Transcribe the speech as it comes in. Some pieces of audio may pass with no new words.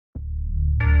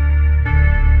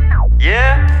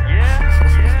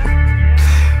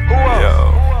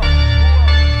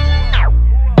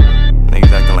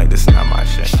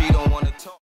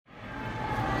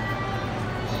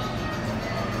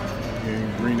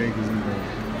Acres Mall.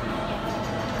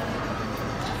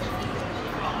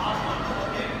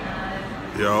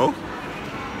 Yo.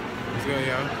 What's good,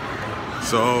 yo?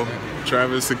 So,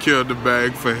 Travis secured the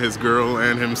bag for his girl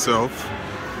and himself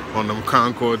on them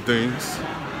Concord things.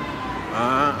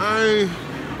 I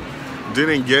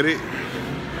didn't get it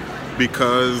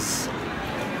because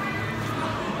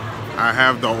I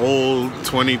have the old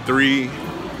 23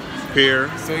 pair.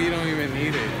 So you don't even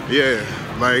need it? Yeah,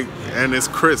 like, and it's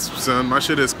crisp, son. My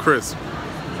shit is crisp.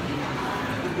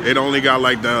 It only got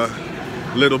like the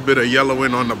little bit of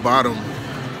yellowing on the bottom.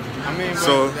 I mean,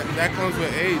 so that comes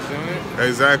with age, don't it?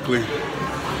 Exactly.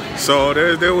 So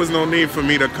there was no need for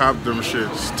me to cop them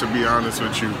shits, to be honest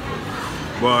with you.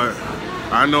 But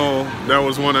I know that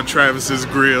was one of Travis's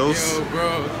grills. Yo,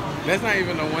 bro, that's not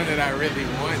even the one that I really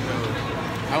want,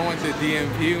 though. I want the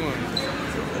DMP one.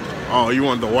 Oh, you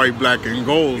want the white, black, and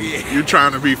gold? Yeah. You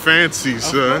trying to be fancy,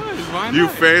 son? Course, why not? You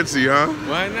fancy, huh?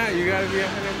 Why not? You gotta be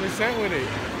 100% with it.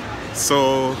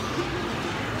 So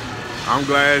I'm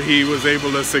glad he was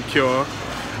able to secure.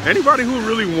 Anybody who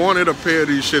really wanted a pair of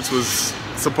these shits was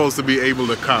supposed to be able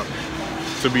to cop,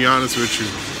 to be honest with you.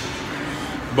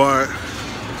 But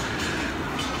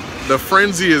the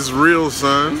frenzy is real,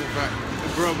 son.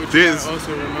 Bro, but you gotta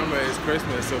also remember it's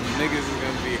Christmas, so niggas is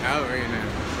gonna be out right now.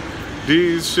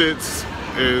 These shits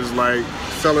is like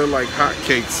selling like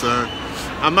hotcakes, son.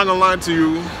 I'm not gonna lie to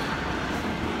you.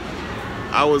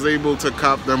 I was able to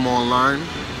cop them online.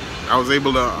 I was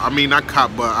able to, I mean not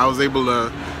cop, but I was able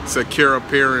to secure a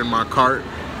pair in my cart.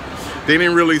 They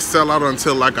didn't really sell out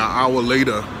until like an hour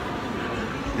later,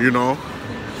 you know?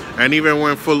 And even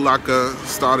when Foot Locker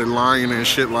started lying and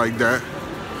shit like that,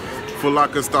 Foot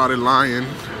Locker started lying,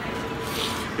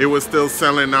 it was still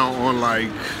selling out on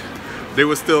like, there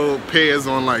were still pairs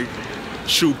on like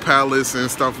Shoe Palace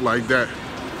and stuff like that.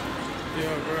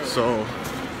 Yo, bro. So,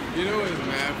 you know what's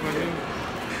mad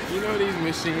funny? You know these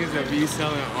machines that be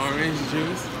selling orange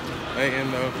juice, like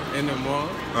in the mall?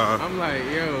 I'm like,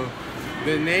 yo,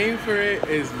 the name for it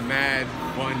is Mad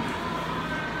Funny.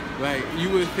 Like, you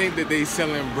would think that they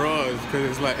selling bras because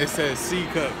it's like, it says C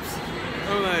cups.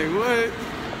 I'm like, what?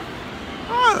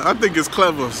 I think it's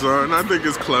clever, son. I think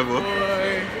it's clever.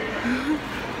 Boy.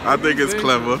 I think it's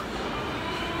clever.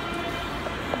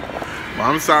 But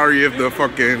I'm sorry if the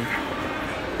fucking,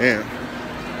 yeah.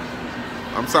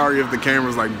 I'm sorry if the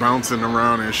camera's like bouncing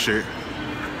around and shit.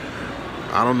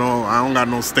 I don't know. I don't got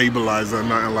no stabilizer or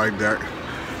nothing like that.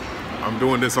 I'm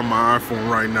doing this on my iPhone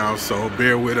right now, so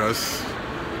bear with us.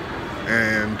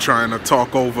 And trying to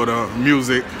talk over the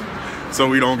music so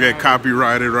we don't get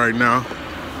copyrighted right now.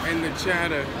 And the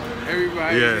chatter.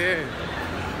 Everybody there.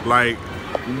 Like,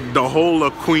 the whole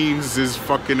of Queens is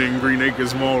fucking in Green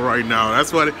Acres Mall right now.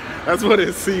 That's what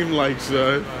it seemed like,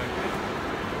 son.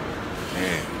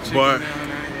 But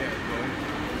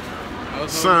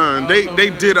son, they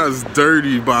did us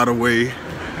dirty, by the way.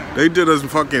 They did us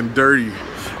fucking dirty.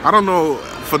 I don't know,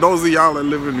 for those of y'all that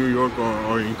live in New York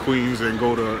or in Queens and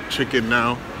go to Chicken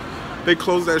Now, they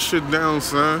closed that shit down,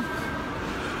 son.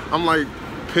 I'm like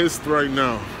pissed right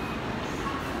now.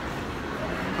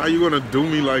 How you gonna do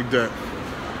me like that?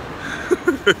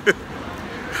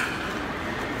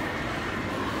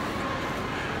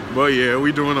 But yeah,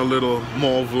 we doing a little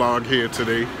mall vlog here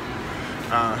today.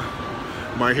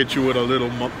 Might hit you with a little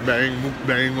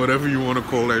mukbang, whatever you want to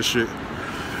call that shit.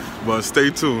 But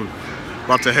stay tuned.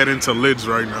 About to head into Lids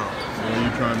right now. What are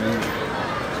you trying to eat?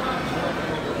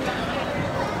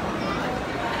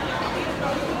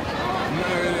 I'm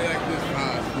not really like this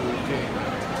fast food thing.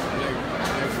 Like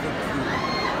cooked food.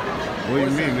 What do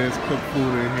you mean? There's cooked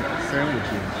food and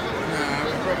sandwiches. Nah,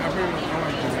 I pretty much want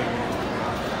to make it.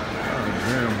 Oh,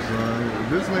 damn, son.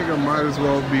 This nigga might as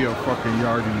well be a fucking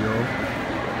yardie, yo.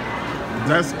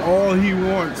 That's all he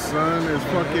wants, son, is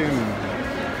fucking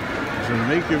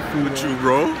Jamaican food with you,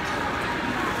 bro.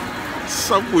 What's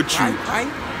up with you? Bye.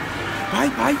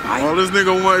 All this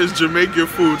nigga want is Jamaican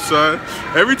food, son.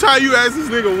 Every time you ask this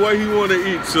nigga what he want to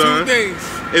eat, son, 2 things.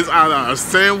 It's either a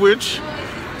sandwich,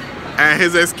 and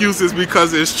his excuse is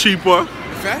because it's cheaper,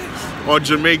 Facts. or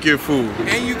Jamaican food.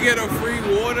 And you get a free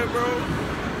water, bro.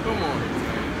 Come on.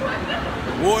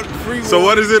 Free water. So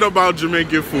what is it about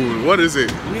Jamaican food? What is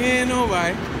it? Man,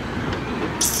 nobody.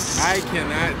 I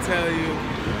cannot tell you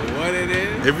what it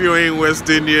is. If you ain't West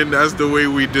Indian, that's the way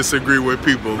we disagree with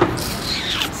people.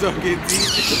 So get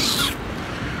deep.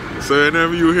 So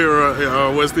whenever you hear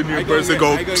a West Indian person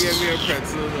go, I go get me a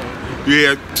pretzel though.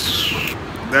 Yeah,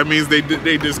 that means they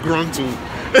disgruntled.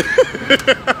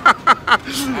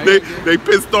 they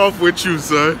pissed off with you,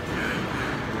 son.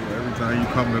 Every time you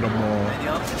come to the mall,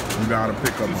 you gotta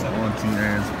pick up an Auntie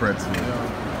Anne's pretzel.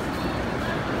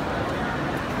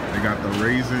 got the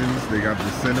raisins, they got the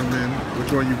cinnamon.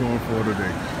 Which one you going for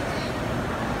today? I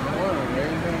want a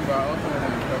raisin, but I also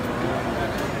want pepperoni.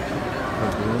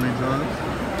 Pepperoni Johns?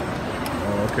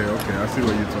 Oh, okay, okay. I see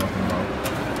what you're talking about.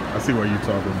 I see what you're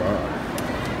talking about.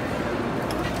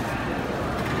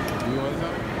 You want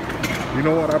something? You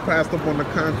know what? I passed up on the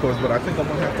concourse, but I think I'm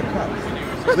gonna have to cop.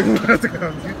 I think I'm gonna have to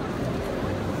cop.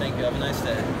 Thank you. Have a nice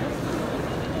day.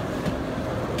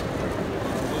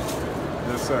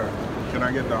 Yes, sir. Can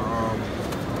I get the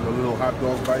little hot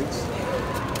dog bites?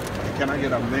 And can I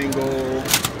get a mango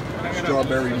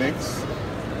strawberry mix?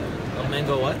 A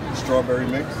mango what? Strawberry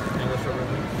mix. Mango strawberry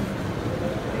mix.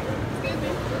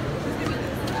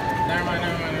 Never mind.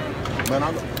 Man,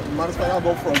 might as well I'll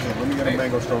go frozen. Let me get a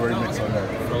mango strawberry mix on that.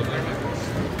 Frozen.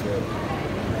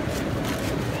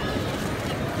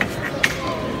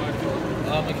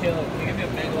 Michaela, can you give me a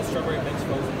mango strawberry mix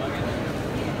frozen nugget?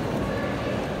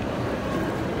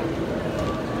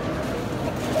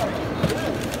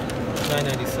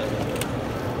 $9.97.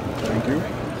 Thank you.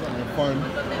 Something fun.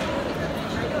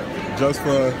 Just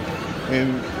for in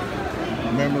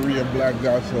memory of Black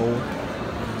Gospel,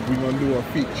 we're gonna do a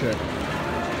feet check.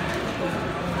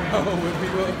 Oh, with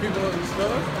people in the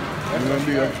store? We're gonna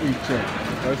do a feet check.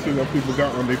 Let's see what people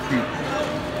got on their feet.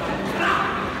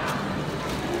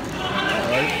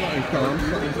 Alright, fine, calm.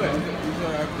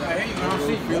 Hey, you don't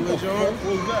see Feeler Jones?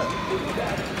 What was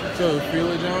that? So,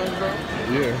 Feeler Jones, bro?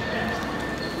 Yeah.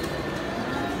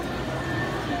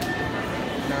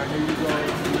 Now, here you go.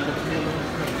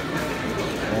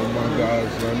 Oh my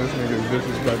gosh, man, this nigga is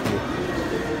disrespectful.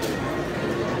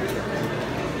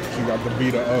 She got the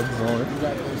Vita Uggs on. You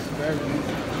got the Sperry.